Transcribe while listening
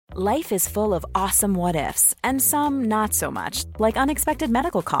Life is full of awesome what-ifs, and some not so much, like unexpected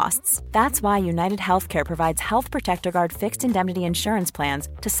medical costs. That's why United Healthcare provides Health Protector Guard fixed indemnity insurance plans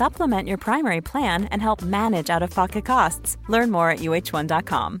to supplement your primary plan and help manage out-of-pocket costs. Learn more at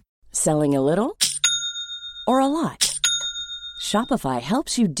uh1.com. Selling a little or a lot? Shopify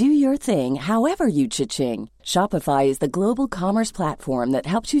helps you do your thing however you cha-ching. Shopify is the global commerce platform that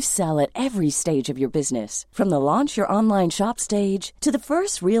helps you sell at every stage of your business. From the launch your online shop stage to the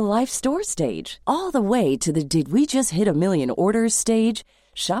first real-life store stage, all the way to the did we just hit a million orders stage.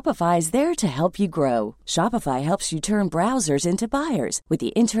 Shopify is there to help you grow. Shopify helps you turn browsers into buyers with the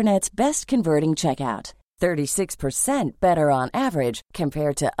internet's best converting checkout. 36% better on average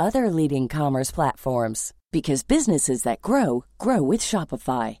compared to other leading commerce platforms. Because businesses that grow, grow with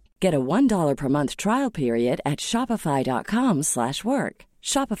Shopify. Get a $1 per month trial period at shopify.com/work.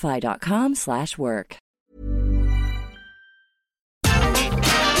 Shopify.com/work.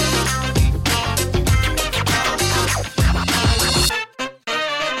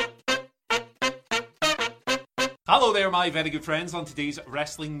 Hello there, my very good friends. On today's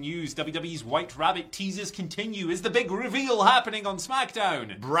wrestling news, WWE's White Rabbit teases continue. Is the big reveal happening on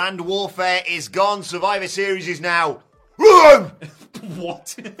SmackDown? Brand warfare is gone. Survivor Series is now.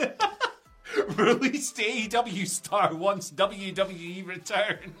 What? Released AEW star wants WWE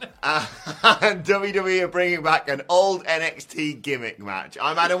return. And WWE are bringing back an old NXT gimmick match.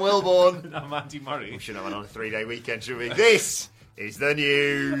 I'm Adam Wilborn. I'm Andy Murray. We should have went on a 3-day weekend, should we? This is the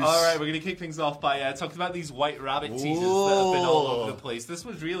news. All right, we're going to kick things off by talking about these White Rabbit teasers that have been all over the place. This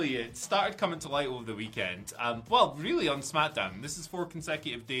was really, it started coming to light over the weekend. Well, really on SmackDown. This is 4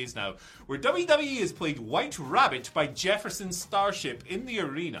 consecutive days now, where WWE has played White Rabbit by Jefferson Starship in the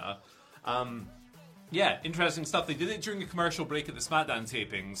arena. Yeah, interesting stuff. They did it during a commercial break at the SmackDown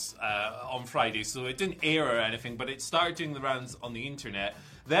tapings on Friday, so it didn't air or anything, but it started doing the rounds on the internet.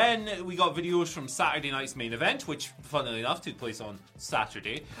 Then we got videos from Saturday night's main event, which, funnily enough, took place on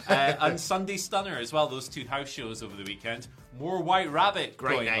Saturday, and Sunday Stunner as well, those 2 house shows over the weekend. More White Rabbit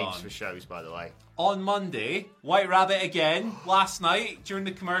Great going names on. for shows, by the way. On Monday, White Rabbit again, last night, during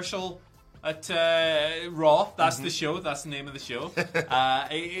the commercial at Raw. That's the show, that's the name of the show.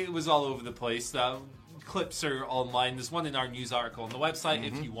 It was all over the place. Clips are online. There's one in our news article on the website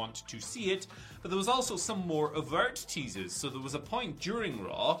if you want to see it. But there was also some more overt teases. So there was a point during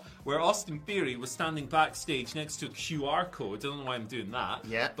Raw where Austin Theory was standing backstage next to a QR code. I don't know why I'm doing that.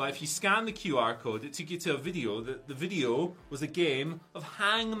 Yeah. But if you scan the QR code, it took you to a video. The video was a game of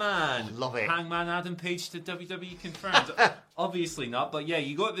Hangman. Love it. Hangman Adam Page to WWE confirmed. Obviously not. But yeah,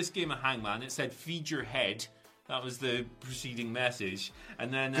 you got this game of Hangman. It said, feed your head. That was the preceding message.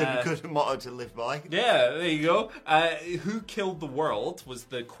 And then Good motto to live by. yeah, there you go. Who killed the world was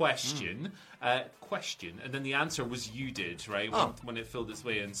the question. And then the answer was you did, right? When it filled its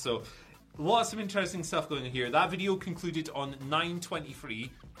way in. So lots of interesting stuff going on here. That video concluded on 9/23,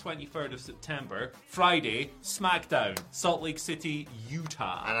 23rd of September, Friday, SmackDown, Salt Lake City,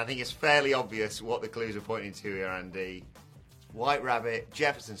 Utah. And I think it's fairly obvious what the clues are pointing to here, Andy. White Rabbit,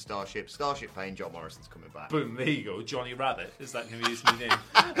 Jefferson Starship, Starship Pain, John Morrison's coming back. Boom, there you go, Johnny Rabbit. Is that going to be his new name?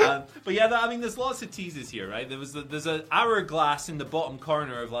 But yeah, I mean, there's lots of teases here, right? There's an hourglass in the bottom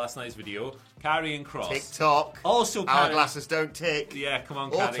corner of last night's video. Karrion Kross. Tick-tock. Also, Hourglasses don't tick. Yeah, come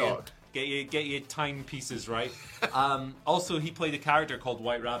on, Or Karrion. talk. Get your timepieces right. Also, he played a character called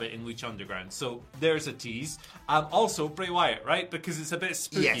White Rabbit in Lucha Underground. So there's a tease. Also, Bray Wyatt, right? Because it's a bit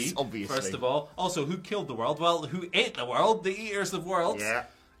spooky. Yes, obviously. First of all. Also, who killed the world? Well, who ate the world? The Eaters of Worlds. Yeah.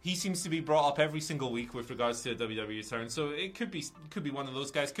 He seems to be brought up every single week with regards to a WWE return. So it could be one of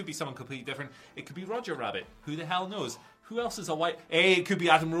those guys. Could be someone completely different. It could be Roger Rabbit. Who the hell knows? Who else is a white... Hey, it could be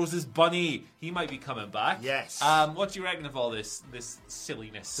Adam Rose's Bunny. He might be coming back. Yes. What do you reckon of all this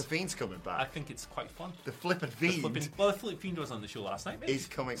silliness? The Fiend's coming back. I think it's quite fun. The Flippin' Fiend The Flippin' Fiend was on the show last night, mate. is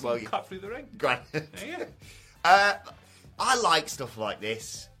coming. So cut through the ring. Great. There you go. I like stuff like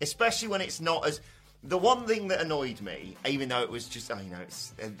this, especially when it's not as... The one thing that annoyed me, even though it was just,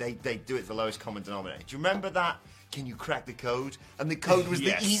 they do it the lowest common denominator. Do you remember that? Can you crack the code? And the code was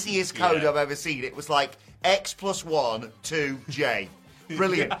Yes. the easiest code Yeah. I've ever seen. It was like X + 1 2 J.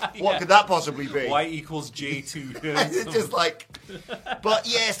 Brilliant. Yeah, What yeah. could that possibly be? Y equals J2. It's just like, but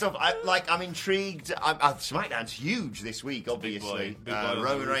yeah, so I'm intrigued. SmackDown's huge this week, obviously. Big boy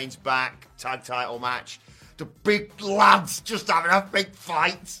Roman Reigns back, tag title match. The big lads just having a big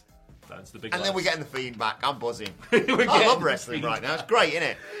fight. That's the big. And then we're lads. getting the Fiend back. I'm buzzing. We're I getting love the wrestling Fiend right now. It's great, isn't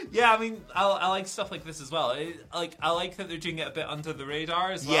it? Yeah, I mean, I like stuff like this as well. I like that they're doing it a bit under the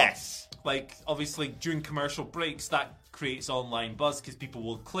radar as well. Yes. Like, obviously, during commercial breaks, that creates online buzz because people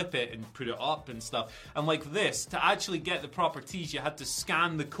will clip it and put it up and stuff. And like this, to actually get the proper tease, you had to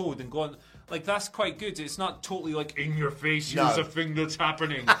scan the code and go on. Like, that's quite good. It's not totally like in your face, here's a thing that's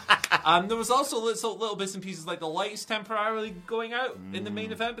happening. There was also little bits and pieces like the lights temporarily going out in the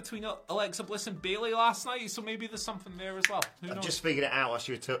main event between Alexa Bliss and Bayley last night, so maybe there's something there as well. Who knows? I've just figured it out whilst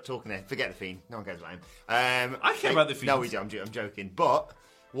you were talking there. Forget the Fiend. No one cares about him. I care about the Fiend. No, we do. I'm joking. But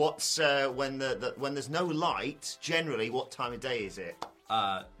what's when there's no light? Generally, what time of day is it?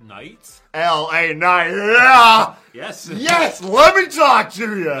 Night. LA night. Yeah. Yes. Yes. Let me talk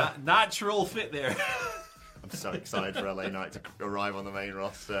to you. Natural fit there. I'm so excited for LA Knight to arrive on the main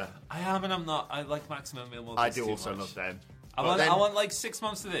roster. I am and I'm not. I like Maximum Male Models. I do too also much. love them. I want like 6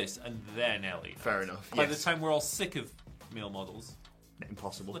 months of this and then Ellie. Fair enough. By the time we're all sick of male models.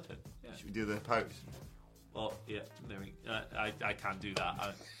 Impossible. Flip it. Yeah. Should we do the pose? Well, yeah, there we I can't do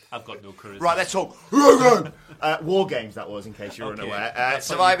that. I've got no charisma. Right, let's talk. War Games, that was, in case you're unaware.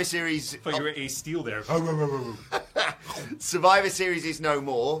 Survivor Series. But you were Ace Steel there. Survivor Series is no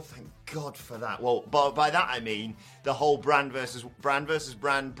more. Thank God for that. Well, by that I mean the whole brand versus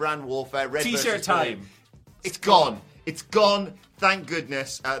brand, brand warfare, red T-shirt versus time. blue. It's gone. It's gone. Thank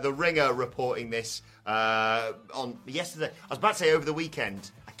goodness. The Ringer reporting this on yesterday. I was about to say over the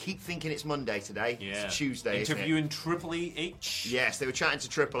weekend. I keep thinking it's Monday today. Yeah. It's Tuesday. Interviewing Triple H. Yes, they were chatting to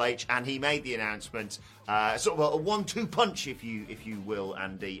Triple H, and he made the announcement. Sort of a 1-2 punch, if you will,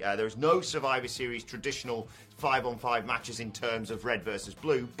 Andy. There is no Survivor Series traditional 5-on-5 matches in terms of red versus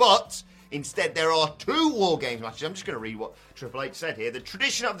blue, but instead there are 2 War Games matches. I'm just going to read what Triple H said here. The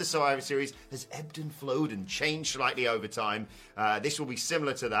tradition of the Survivor Series has ebbed and flowed and changed slightly over time. This will be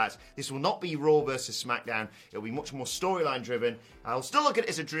similar to that. This will not be Raw versus SmackDown. It'll be much more storyline driven. I'll still look at it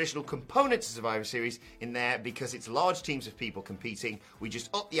as a traditional component to Survivor Series in there because it's large teams of people competing. We just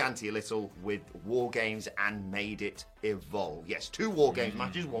upped the ante a little with War Games and made it evolve. Yes, 2 War Games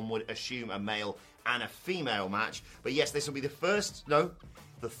matches. One would assume a male and a female match. But yes, this will be the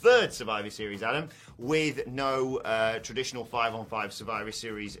third Survivor Series, Adam, with no traditional 5-on-5 Survivor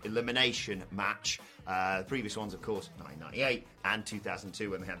Series elimination match. The previous ones, of course, 1998 and 2002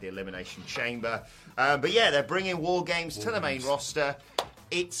 when they had the Elimination Chamber. But yeah, they're bringing War Games to the main roster.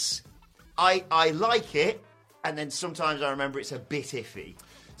 I like it, and then sometimes I remember it's a bit iffy.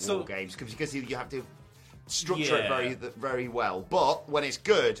 War Games, because you have to structure it very, very well. But when it's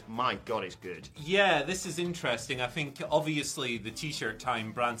good, my God, it's good. Yeah, this is interesting. I think, obviously, the T-shirt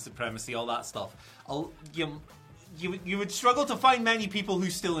time, brand supremacy, all that stuff, you would struggle to find many people who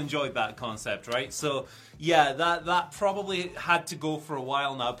still enjoyed that concept, right? So, yeah, that probably had to go for a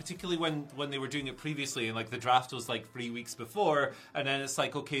while now, particularly when they were doing it previously, and like the draft was like 3 weeks before, and then it's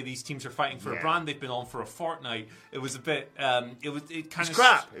like, okay, these teams are fighting for a brand they've been on for a fortnight. It was a bit, it was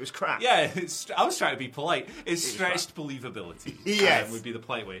crap. It was crap. Yeah, I was trying to be polite. It stretched believability. Yes, would be the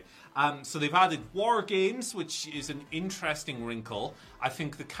polite way. So they've added War Games, which is an interesting wrinkle. I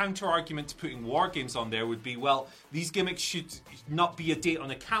think the counter-argument to putting War Games on there would be, well, these gimmicks should not be a date on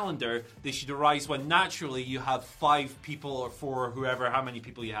a calendar. They should arise when naturally you have 5 people or 4, whoever, how many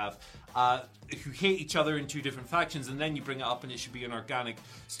people you have, who hate each other in 2 different factions, and then you bring it up and it should be an organic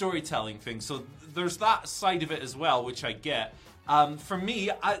storytelling thing. So there's that side of it as well, which I get. For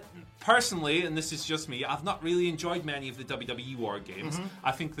me, personally, and this is just me, I've not really enjoyed many of the WWE War Games.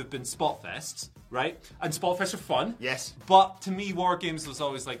 I think they've been spot fests, right? And spot fests are fun. Yes. But to me, War Games was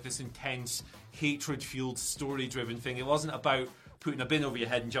always like this intense, hatred-fueled, story-driven thing. It wasn't about putting a bin over your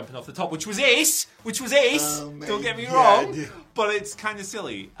head and jumping off the top, which was ace. Oh, don't get me wrong, but it's kind of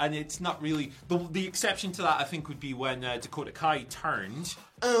silly, and it's not really. The exception to that, I think, would be when Dakota Kai turned.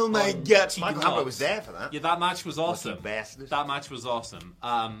 Oh my God! Michael Hammer was there for that. Yeah, that match was awesome. Bastard. That match was awesome.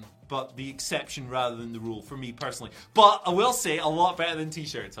 But the exception rather than the rule for me personally. But I will say, a lot better than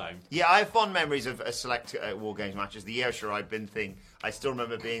T-shirt time. Yeah, I have fond memories of a select War Games matches. The Io Shirai bin thing, I still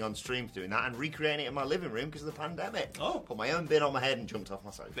remember being on stream doing that and recreating it in my living room because of the pandemic. Oh. Put my own bin on my head and jumped off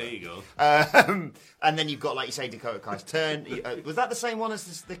my sofa. There you go. And then you've got, like you say, Dakota Kai's turn. Was that the same one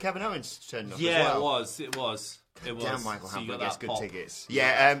as the Kevin Owens turn? Yeah, as well? It was. Damn, Michael Hamflett gets good tickets.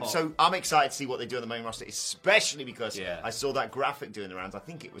 Yeah, so I'm excited to see what they do on the main roster, especially because I saw that graphic doing the rounds. I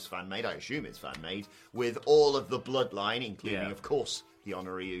think it was fan-made. I assume it's fan-made. With all of the bloodline, including, of course, the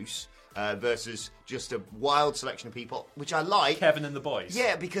Honorary Uce, versus just a wild selection of people, which I like. Kevin and the boys.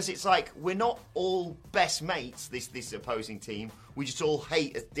 Yeah, because it's like, we're not all best mates, this opposing team. We just all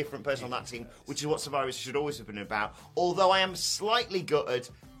hate a different person on that team, which is what Survivor should always have been about. Although I am slightly gutted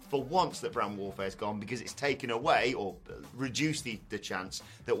for once that brand warfare's gone, because it's taken away or reduced the chance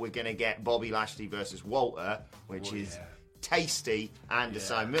that we're going to get Bobby Lashley versus Walter, which is tasty. And as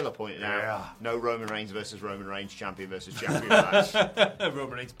Simon Miller pointed out, no Roman Reigns versus Roman Reigns, champion versus champion match.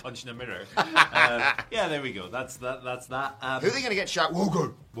 Roman Reigns punching a mirror. Yeah, there we go. That's that. Who are they going to get shout?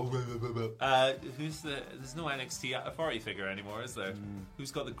 Wogo. There's no NXT authority figure anymore, is there?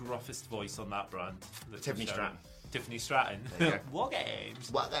 Who's got the gruffest voice on that brand? Tiffany Stratton. Tiffany Stratton. War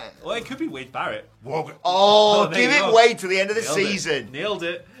Games. What then? Well, it could be Wade Barrett. Give it Wade to the end of the season. Nailed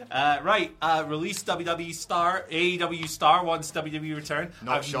it. Right. Release WWE Star. AEW Star wants WWE return.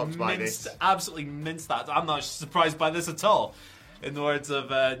 Not shocked by this. Absolutely minced that. I'm not surprised by this at all. In the words of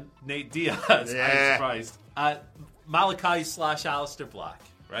Nate Diaz, I'm surprised. Malachi / Aleister Black,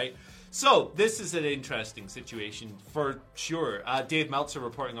 right? So, this is an interesting situation for sure. Dave Meltzer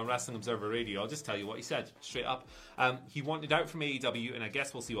reporting on Wrestling Observer Radio. I'll just tell you what he said straight up. He wanted out from AEW, and I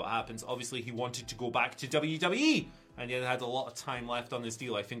guess we'll see what happens. Obviously, he wanted to go back to WWE, and he had a lot of time left on his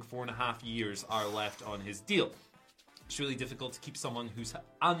deal. I think 4.5 years are left on his deal. It's really difficult to keep someone who's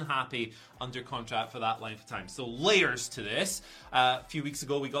unhappy under contract for that length of time. So layers to this. A few weeks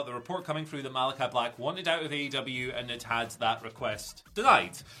ago, we got the report coming through that Malachi Black wanted out of AEW and had had that request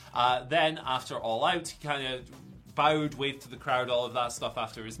denied. Then, after All Out, he kind of bowed, waved to the crowd, all of that stuff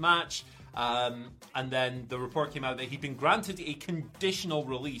after his match. And then the report came out that he'd been granted a conditional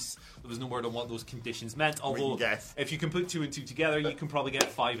release. There was no word on what those conditions meant. Although, if you can put 2 and 2 together, you can probably get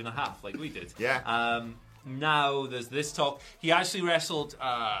 5.5, like we did. Yeah. Now there's this talk. He actually wrestled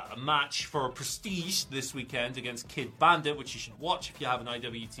a match for Prestige this weekend against Kid Bandit, which you should watch if you have an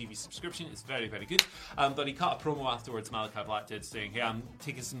IWTV subscription. It's very, very good. But he cut a promo afterwards, Malachi Black did, saying, hey, I'm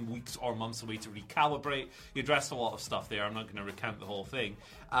taking some weeks or months away to recalibrate. He addressed a lot of stuff there. I'm not going to recount the whole thing.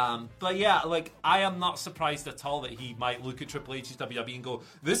 But yeah, like, I am not surprised at all that he might look at Triple H's WWE and go,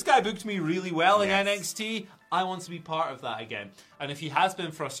 this guy booked me really well in NXT. I want to be part of that again. And if he has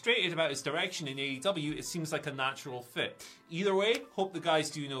been frustrated about his direction in AEW, it seems like a natural fit. Either way, hope the guy's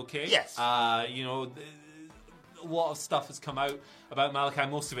doing okay. Yes. You know, a lot of stuff has come out about Malachi,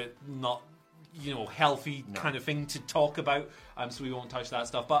 most of it not, you know, healthy kind of thing to talk about, so we won't touch that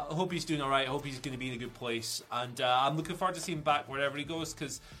stuff. But I hope he's doing all right. I hope he's going to be in a good place. And I'm looking forward to seeing him back wherever he goes,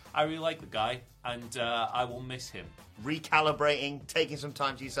 because I really like the guy, and I will miss him. Recalibrating, taking some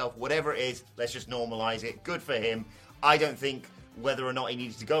time to yourself, whatever it is, let's just normalise it. Good for him. I don't think whether or not he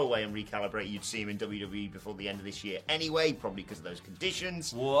needs to go away and recalibrate, you'd see him in WWE before the end of this year anyway, probably because of those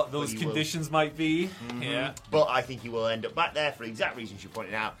conditions. What those conditions might be. Mm-hmm. Yeah. But I think he will end up back there for the exact reasons you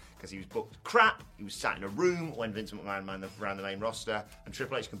pointed out, because he was booked crap, he was sat in a room when Vince McMahon ran the main roster, and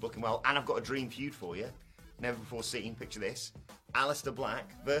Triple H can book him well. And I've got a dream feud for you. Never before seen, picture this. Aleister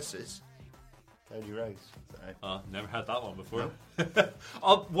Black versus Cody Rhodes. Never had that one before. No.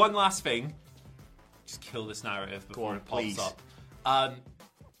 One last thing. Just kill this narrative before it pops up.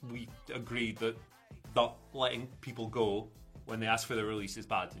 We agreed that not letting people go when they ask for their release is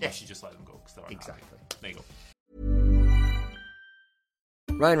bad. You should just let them go because they're unhappy. There you go.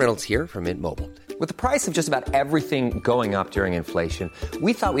 Ryan Reynolds here from Mint Mobile. With the price of just about everything going up during inflation,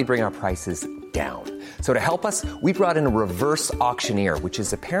 we thought we'd bring our prices down. So to help us, we brought in a reverse auctioneer, which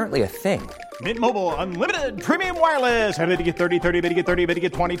is apparently a thing. Mint Mobile Unlimited Premium Wireless. How to get 30, 30, bit to get 30, bit to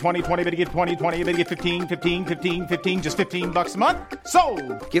get 20, 20, 20, bit to get 20, 20, bit to get 15, 15, 15, 15, just $15 a month?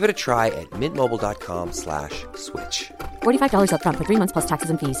 Sold! Give it a try at mintmobile.com/switch. $45 up front for 3 months plus taxes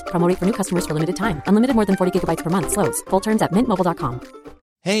and fees. Promo rate for new customers for limited time. Unlimited more than 40 gigabytes per month. Slows full terms at mintmobile.com.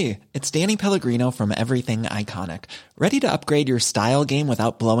 Hey, it's Danny Pellegrino from Everything Iconic. Ready to upgrade your style game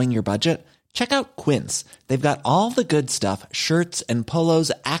without blowing your budget? Check out Quince. They've got all the good stuff, shirts and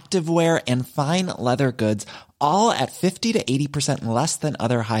polos, activewear, and fine leather goods, all at 50 to 80% less than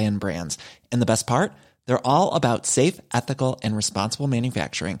other high-end brands. And the best part? They're all about safe, ethical, and responsible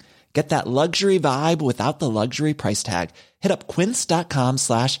manufacturing. Get that luxury vibe without the luxury price tag. Hit up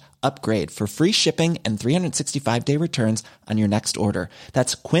quince.com/upgrade for free shipping and 365-day returns on your next order.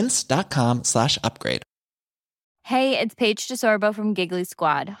 That's quince.com/upgrade. Hey, it's Paige DeSorbo from Giggly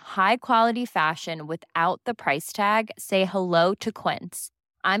Squad. High quality fashion without the price tag. Say hello to Quince.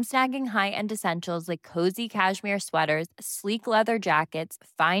 I'm snagging high-end essentials like cozy cashmere sweaters, sleek leather jackets,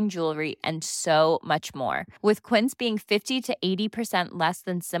 fine jewelry, and so much more. With Quince being 50 to 80% less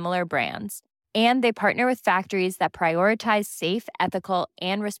than similar brands. And they partner with factories that prioritize safe, ethical,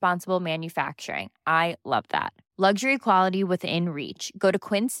 and responsible manufacturing. I love that. Luxury quality within reach. Go to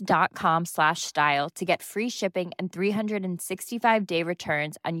quince.com/style to get free shipping and 365-day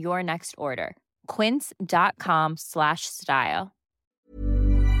returns on your next order. Quince.com/style.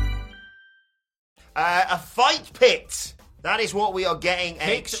 A fight pit. That is what we are getting at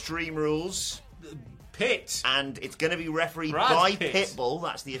Extreme Rules. Pit. And it's going to be refereed by Pitbull.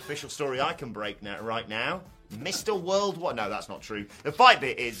 That's the official story I can break right now. Mr. Worldwide. No, that's not true. The fight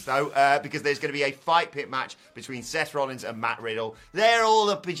bit is, though, because there's going to be a fight pit match between Seth Rollins and Matt Riddle. They're all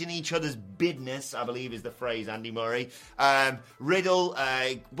up in each other's business, I believe is the phrase, Andy Murray. Riddle,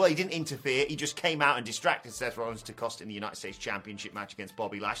 well, he didn't interfere. He just came out and distracted Seth Rollins to cost him the United States Championship match against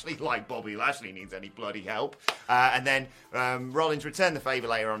Bobby Lashley, like Bobby Lashley needs any bloody help. And then Rollins returned the favour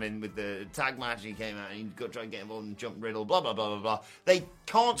later on in with the tag match. He came out and he got trying to get involved and jump Riddle, blah, blah, blah, blah, blah. They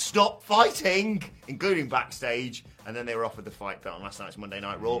can't stop fighting, including backstage. And then they were offered the fight belt on last night's Monday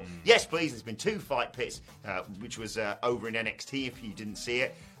Night Raw. Yes, please, there's been 2 fight pits, which was over in NXT if you didn't see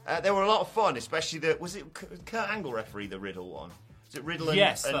it. They were a lot of fun, especially was it Kurt Angle referee the Riddle one? Was it Riddle and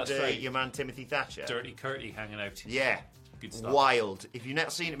right. your man Timothy Thatcher? Dirty Curty hanging out. Yeah. Good stuff. Wild. If you've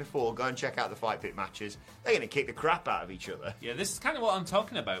not seen it before, go and check out the fight pit matches. They're going to kick the crap out of each other. Yeah, this is kind of what I'm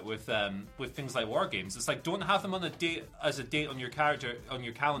talking about with things like War Games. It's like, don't have them on a date on your calendar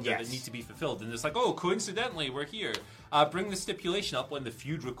that need to be fulfilled. And it's like, oh, coincidentally, we're here. Bring the stipulation up when the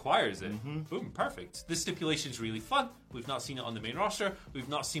feud requires it. Boom, perfect. This stipulation's really fun. We've not seen it on the main roster. We've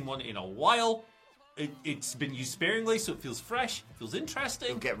not seen one in a while. It's been used sparingly, so it feels fresh, feels interesting.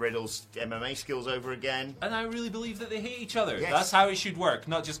 You'll get Riddle's MMA skills over again. And I really believe that they hate each other. Yes. That's how it should work,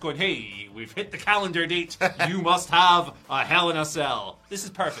 not just going, hey, we've hit the calendar date, you must have a Hell in a Cell. This is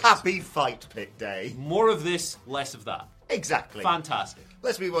perfect. Happy Fight Pit Day. More of this, less of that. Exactly. Fantastic.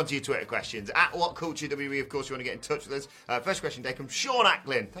 Let's move on to your Twitter questions. At What Culture WWE, of course, you want to get in touch with us. First question today comes Sean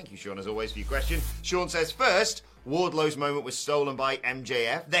Acklin. Thank you, Sean, as always, for your question. Sean says, first, Wardlow's moment was stolen by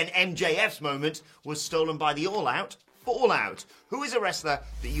MJF. Then MJF's moment was stolen by the All Out Fallout. Who is a wrestler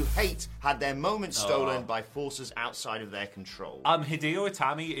that you hate had their moment stolen by forces outside of their control? Hideo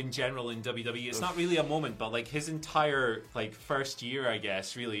Itami in general in WWE. It's not really a moment, but like his entire first year, I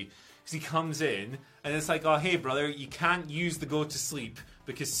guess, really. Because he comes in and it's like, oh, hey, brother, you can't use the go to sleep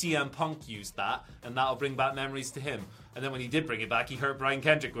because CM Punk used that and that'll bring back memories to him. And then when he did bring it back, he hurt Brian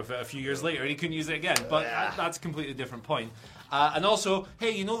Kendrick with it a few years later and he couldn't use it again. But that's a completely different point. And also,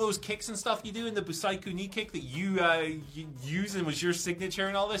 hey, you know those kicks and stuff you do in the Busaiku knee kick that you use and was your signature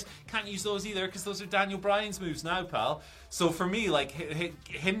and all this? Can't use those either because those are Daniel Bryan's moves now, pal. So for me, like,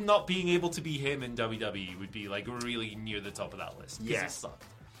 him not being able to be him in WWE would be like really near the top of that list. Yeah. It sucked.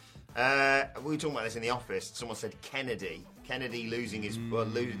 We were talking about this in the office. Someone said Kennedy losing his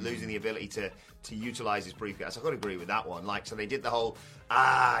losing the ability to utilise his briefcase. I've got to agree with that one. So they did the whole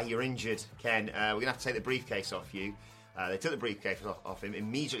you're injured, Ken. We're gonna have to take the briefcase off you. They took the briefcase off him.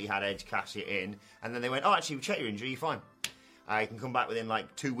 Immediately had Edge cash it in, and then they went, actually, we checked your injury. You're fine. He can come back within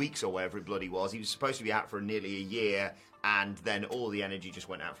 2 weeks or whatever it bloody was. He was supposed to be out for nearly a year, and then all the energy just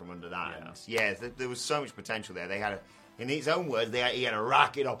went out from under that. Yeah. And there was so much potential there. They had in his own words, he had a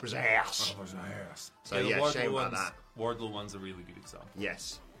rocket up his ass. So shame about that. Wardlow one's a really good example.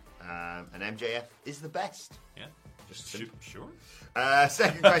 Yes. And MJF is the best. Yeah. Sure.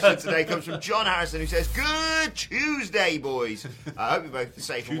 Second question today comes from John Harrison, who says, "Good Tuesday, boys. I hope you're both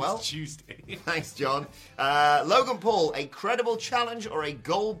safe and well." Good Tuesday. Thanks, John. Logan Paul, a credible challenge or a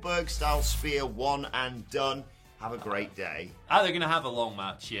Goldberg-style spear, one and done? Have a great day. They're going to have a long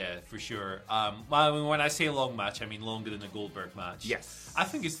match, yeah, for sure. When I say long match, I mean longer than a Goldberg match. Yes. I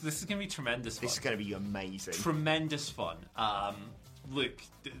think this is going to be tremendous fun. This is going to be amazing. Tremendous fun. Look,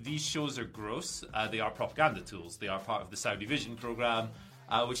 these shows are gross. They are propaganda tools. They are part of the Saudi Vision program,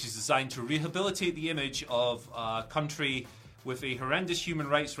 which is designed to rehabilitate the image of a country with a horrendous human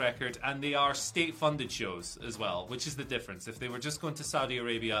rights record, and they are state-funded shows as well, which is the difference. If they were just going to Saudi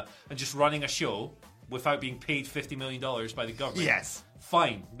Arabia and just running a show without being paid $50 million by the government, yes,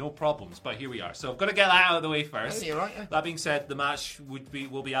 fine, no problems. But here we are. So I've got to get that out of the way first. You're right, yeah. That being said, the match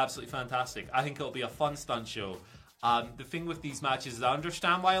will be absolutely fantastic. I think it'll be a fun stunt show. The thing with these matches is I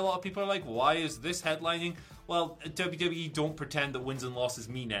understand why a lot of people are like, why is this headlining? Well, WWE don't pretend that wins and losses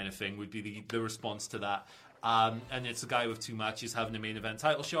mean anything would be the response to that. And it's a guy with 2 matches having a main event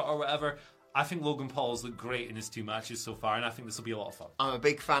title shot or whatever. I think Logan Paul's looked great in his 2 matches so far, and I think this will be a lot of fun. I'm a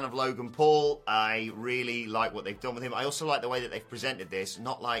big fan of Logan Paul. I really like what they've done with him. I also like the way that they've presented this.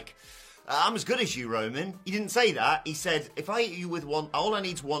 Not like, I'm as good as you, Roman. He didn't say that. He said, if I hit you with one, all I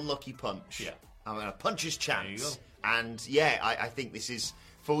need is one lucky punch. Yeah. I'm going to punch his chance. There you go. And yeah, I think this is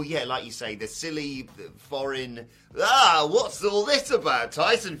for, like you say, the silly, foreign, what's all this about?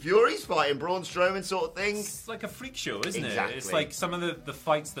 Tyson Fury's fighting Braun Strowman sort of thing. It's like a freak show, isn't Exactly. it? It's like some of the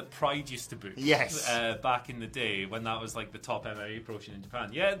fights that Pride used to book. Yes. Back in the day when that was like the top MMA promotion in Japan.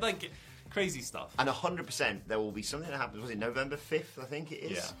 Yeah, like crazy stuff. And 100% there will be something that happens, was it November 5th, I think it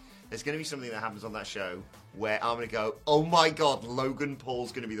is? Yeah. There's going to be something that happens on that show where I'm going to go, oh my God, Logan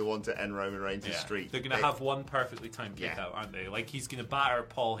Paul's going to be the one to end Roman Reigns' streak. They're going to have one perfectly timed kick out, aren't they? Like, he's going to batter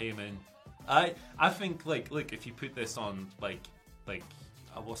Paul Heyman I think look, if you put this on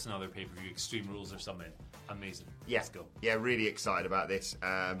what's another pay-per-view, Extreme Rules or something, amazing. Yeah. Let's go. Yeah, really excited about this.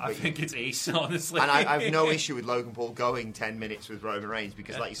 I think it's ace, honestly. And I have no issue with Logan Paul going 10 minutes with Roman Reigns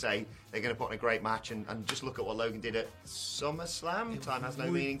because, like you say, they're going to put on a great match. And just look at what Logan did at SummerSlam. Time has no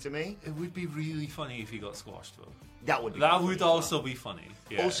meaning to me. It would be really funny if he got squashed, though. That would be That funny would as well. also be funny.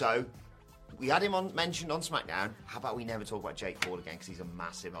 Yeah. Also, we had him mentioned on SmackDown. How about we never talk about Jake Paul again because he's a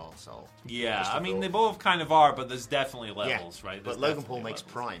massive arsehole. Yeah, Just a I mean, thought. they both kind of are, but there's definitely levels, right? There's But Logan definitely Paul makes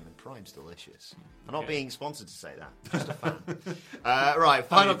levels. Prime, and Prime's delicious. I'm not Okay. being sponsored to say that. Just a fan. Right,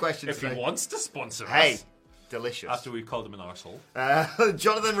 final question If he today. wants to sponsor Hey, us. delicious. After we've called him an arsehole.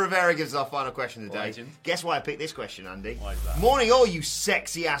 Jonathan Rivera gives us our final question today. Legend. Guess why I picked this question, Andy? Why is that? Morning all you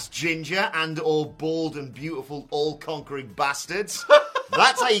sexy-ass ginger and all bald and beautiful all-conquering bastards.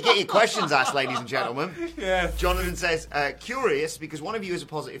 That's how you get your questions asked, ladies and gentlemen. Yeah. Jonathan says, curious because one of you is a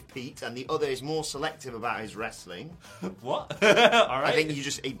positive Pete and the other is more selective about his wrestling. What? All right. I think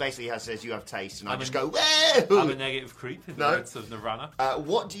he basically says you have taste and I I'm just a- go, whoa! I'm a negative creep in the No. words of Nirvana.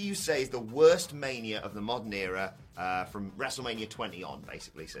 What do you say is the worst Mania of the modern era from WrestleMania 20 on,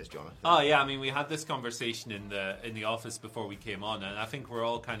 basically, says Jonathan. Oh yeah, I mean we had this conversation in the office before we came on, and I think we're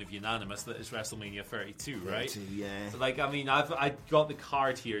all kind of unanimous that it's WrestleMania 32, right? 32, yeah. Like I mean, I got the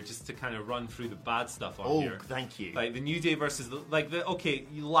card here just to kind of run through the bad stuff on Oh, here. thank you. Like the New Day versus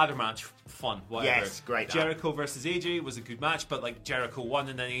ladder match, fun, whatever. Yes, great. Jericho versus AJ was a good match, but like Jericho won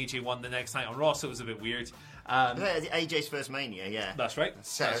and then AJ won the next night on Raw, so it was a bit weird. AJ's first Mania, yeah. That's right.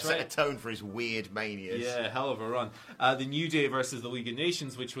 Set a tone for his weird Manias. Yeah, hell of a run. The New Day versus the League of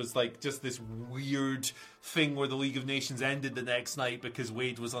Nations, which was like just this weird thing where the League of Nations ended the next night because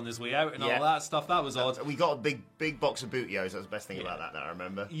Wade was on his way out and Yeah. all that stuff. That was odd. We got a big box of Bootios. That's the best thing about that I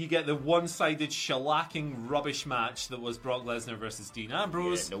remember. You get the one-sided shellacking rubbish match that was Brock Lesnar versus Dean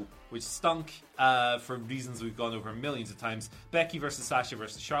Ambrose, Yeah, nope. which stunk for reasons we've gone over millions of times. Becky versus Sasha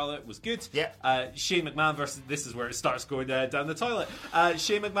versus Charlotte was good. Yeah. Shane McMahon versus... This is where it starts going down the toilet.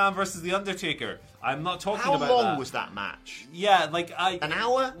 Shane McMahon versus The Undertaker. I'm not talking How about long that. was that match? Yeah, like An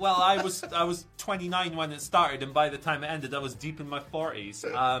hour? Well, I was 29 when it started, and by the time it ended, I was deep in my 40s.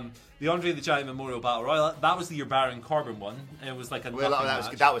 The Andre the Giant Memorial Battle Royal, that was the year Baron Corbin won. It was like a Well, nothing that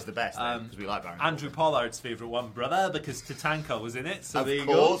match. was the best because we like Baron Andrew Pollard's favourite one, brother, because Tatanka was in it. So Of there you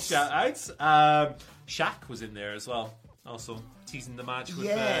course. go. Shout outs. Shaq was in there as well. Also teasing the match with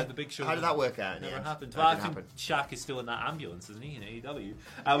the Big Show. How did that work out in the Never end? happened. That Well, I didn't think happen. Shaq is still in that ambulance, isn't he, in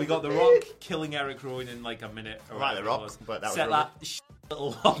AEW? We got The Rock killing Eric Rowan in like a minute. Or Right, The whatever Rock, it was. but that was Set rubbish. that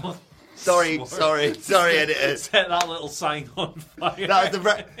little... Sorry, editors. Set that little sign on fire. That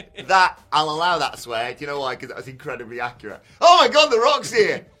was that I'll allow that swear. Do you know why? Because that was incredibly accurate. Oh my God, The Rock's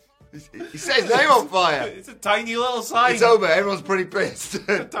here. He set his name on fire. It's a tiny little sign. It's over. Everyone's pretty pissed.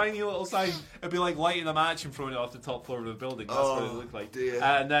 A tiny little sign. It'd be like lighting a match and throwing it off the top floor of a building. That's what it looked like. Dear.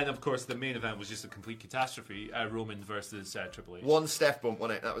 And then, of course, the main event was just a complete catastrophe. Roman versus Triple H. One Steph bump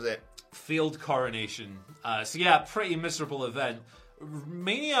on it. That was it. Field coronation. So yeah, pretty miserable event.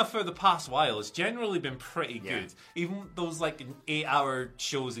 Mania for the past while has generally been pretty good. Even those like 8-hour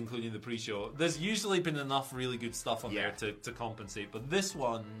shows, including the pre-show, there's usually been enough really good stuff on there to compensate. But this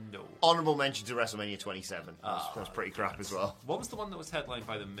one, no. Honourable mention to WrestleMania 27. That was pretty crap as well. What was the one that was headlined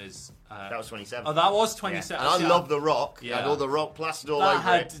by The Miz? That was 27. Oh, that was Yeah. 27. And I Yeah. love The Rock. Yeah. And all The Rock plastered all That over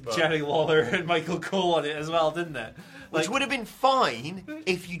had it. but- Jerry Lawler and Michael Cole on it as well, didn't it? Which would have been fine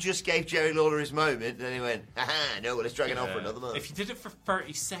if you just gave Jerry Lawler his moment and then he went, aha, no, well, let's drag it on for another month. If you did it for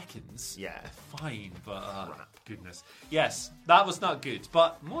 30 seconds, Yeah. fine, but goodness. Yes, that was not good,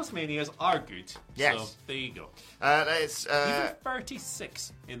 but most Manias are good. Yes. So, there you go. Let's, Even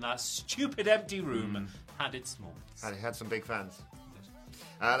 36 in that stupid empty room had its moments. and it had some big fans.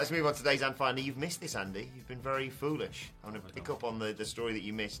 Let's move on to today's and finally. You've missed this, Andy. You've been very foolish. I'm going to pick up on the story that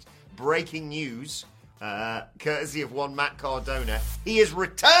you missed. Breaking news, courtesy of one Matt Cardona. He is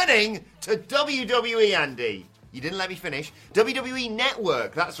returning to WWE, Andy. You didn't let me finish. WWE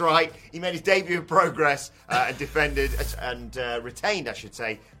Network, that's right. He made his debut in Progress and defended and retained, I should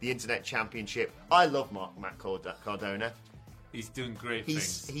say, the Internet Championship. I love Matt Cardona. He's doing great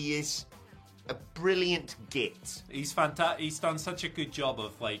things. He is a brilliant git. He's fantastic. He's done such a good job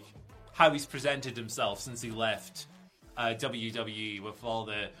of like how he's presented himself since he left WWE with all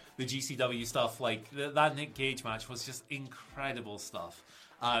the GCW stuff. Like that Nick Gage match was just incredible stuff.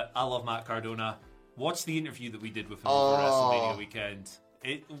 I love Matt Cardona. Watch the interview that we did with him over WrestleMania weekend.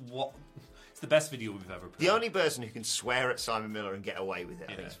 It's the best video we've ever put. The only person who can swear at Simon Miller and get away with it,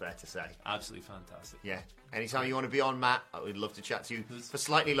 I think it's fair to say. Absolutely fantastic. Yeah. Anytime you want to be on, Matt, I would love to chat to you for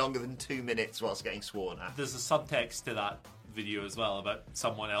slightly longer than 2 minutes whilst getting sworn at. There's a subtext to that video as well about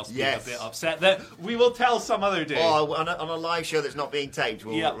someone else being Yes. a bit upset that we will tell some other day. Oh, on a live show that's not being taped,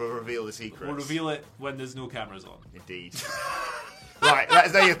 we'll reveal the secrets. We'll reveal it when there's no cameras on. Indeed. Right, let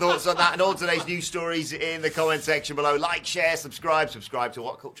us know your thoughts on that and all today's news stories in the comment section below. Like, share, subscribe to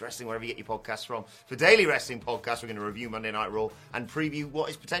What Culture Wrestling, wherever you get your podcasts from. For Daily Wrestling Podcast, we're going to review Monday Night Raw and preview what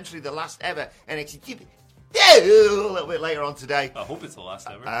is potentially the last ever NXT a little bit later on today. I hope it's the last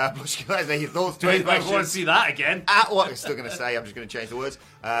ever. Let us know your thoughts. Do I want to see that again? At what I'm still going to say, I'm just going to change the words.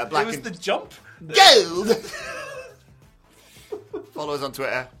 Black it was and the jump. Gold. Follow us on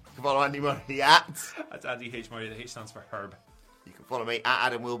Twitter. You can follow Andy Murray at Andy H. Murray. The H stands for Herb. You can follow me at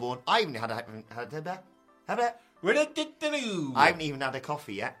Adam Wilborn. I haven't even had a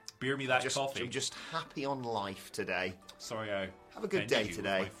coffee yet. Beer me that coffee. I'm just happy on life today. Sorry, I have a good day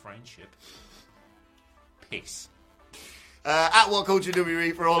today. My friendship. Peace. At What Culture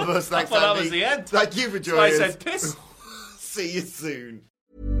WWE for all of us. Thanks, Andy. That was the end. Thank you for joining us. I said piss. See you soon.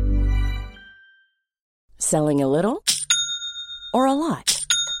 Selling a little or a lot?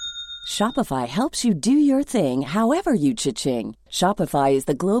 Shopify helps you do your thing however you cha-ching. Shopify is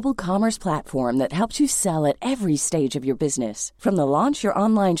the global commerce platform that helps you sell at every stage of your business. From the launch your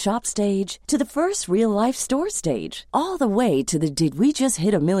online shop stage to the first real-life store stage, all the way to the did we just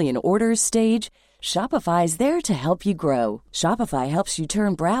hit a million orders stage. Shopify is there to help you grow. Shopify helps you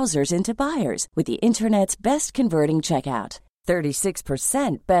turn browsers into buyers with the internet's best converting checkout.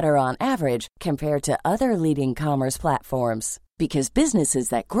 36% better on average compared to other leading commerce platforms. Because businesses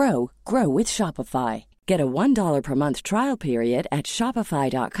that grow, grow with Shopify. Get a $1 per month trial period at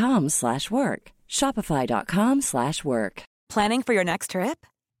shopify.com/work. Shopify.com/work. Planning for your next trip?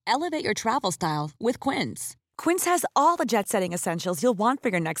 Elevate your travel style with Quince. Quince has all the jet-setting essentials you'll want for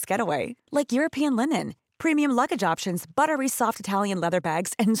your next getaway, like European linen, premium luggage options, buttery soft Italian leather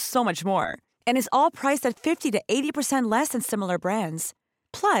bags, and so much more. And is all priced at 50 to 80% less than similar brands.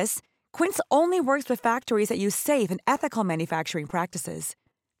 Plus, Quince only works with factories that use safe and ethical manufacturing practices.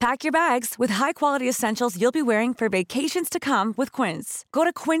 Pack your bags with high-quality essentials you'll be wearing for vacations to come with Quince. Go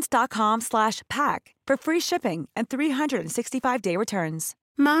to quince.com/pack for free shipping and 365-day returns.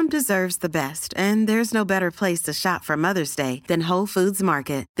 Mom deserves the best, and there's no better place to shop for Mother's Day than Whole Foods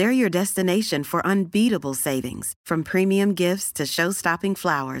Market. They're your destination for unbeatable savings, from premium gifts to show-stopping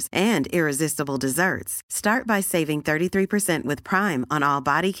flowers and irresistible desserts. Start by saving 33% with Prime on all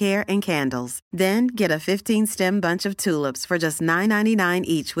body care and candles. Then get a 15-stem bunch of tulips for just $9.99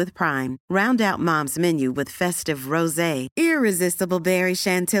 each with Prime. Round out Mom's menu with festive rosé, irresistible berry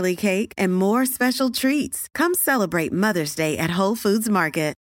chantilly cake, and more special treats. Come celebrate Mother's Day at Whole Foods Market.